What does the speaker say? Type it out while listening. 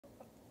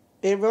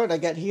Everyone, I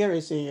got here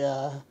is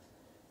a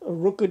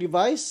Roku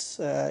device.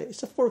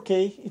 It's a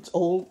 4K. It's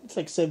old. It's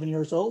like 7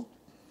 years old.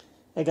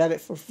 I got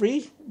it for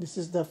free. This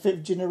is the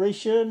 5th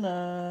generation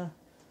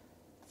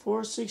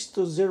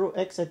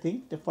 4620X, I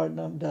think,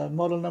 the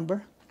model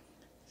number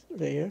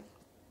right here.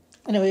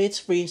 Anyway, it's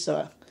free,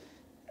 so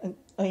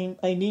I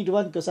need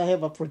one because I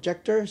have a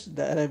projector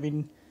that I've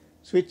been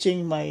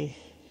switching my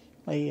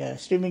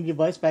streaming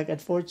device back and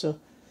forth. So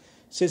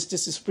since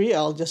this is free,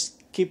 I'll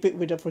just keep it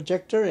with the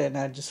projector and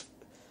I just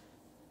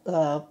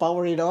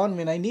power it on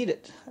when I need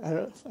it.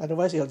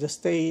 Otherwise, it'll just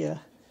stay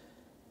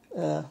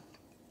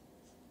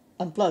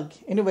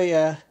unplugged. Anyway,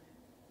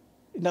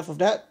 enough of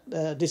that.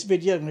 This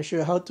video, I'm going to show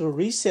you how to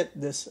reset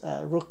this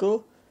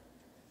Roku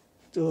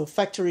to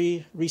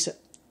factory reset.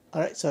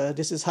 Alright, so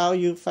this is how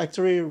you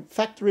factory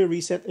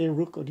reset a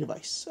Roku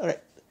device.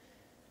 Alright,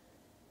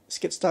 let's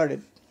get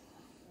started.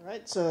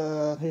 Alright,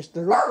 so here's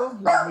the Roku.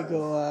 Let me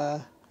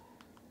go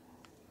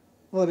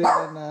put it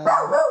in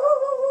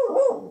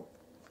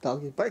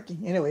doggy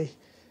barking. Anyway,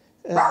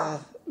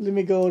 let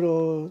me go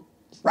to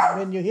the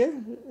menu here.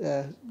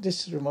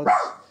 This remote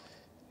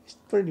is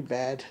pretty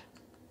bad.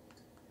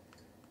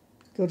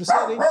 Go to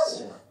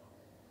settings,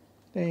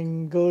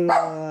 then go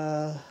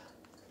to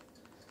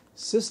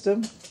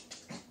system,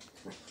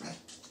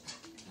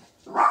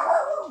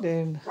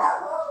 then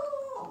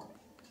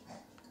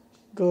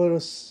go to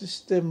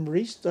system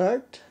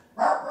restart.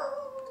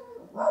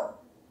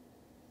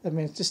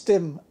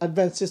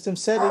 Advanced system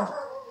setting.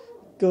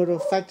 Go to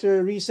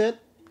factory reset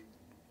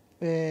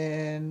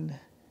and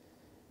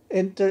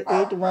enter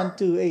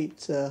 8128.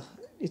 So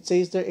it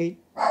says there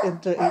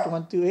enter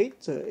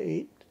 8128. So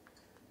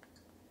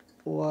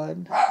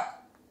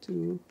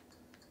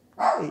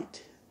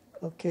 8128.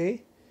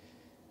 Okay.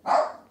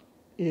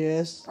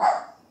 Yes.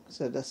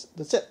 So that's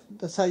it.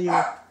 That's how you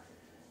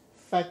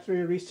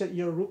factory reset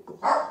your Roku.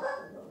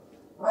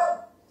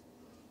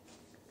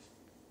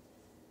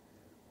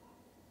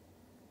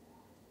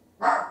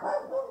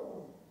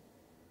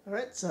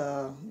 Alright,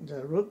 so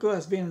the Roku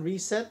has been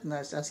reset.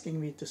 Now it's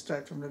asking me to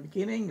start from the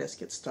beginning. Let's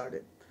get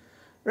started.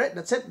 Right,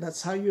 that's it.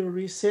 That's how you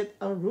reset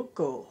a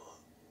Roku.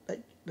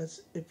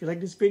 If you like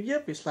this video,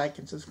 please like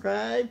and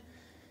subscribe.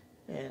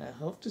 And I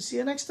hope to see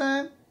you next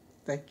time.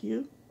 Thank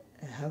you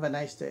and have a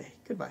nice day.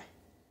 Goodbye.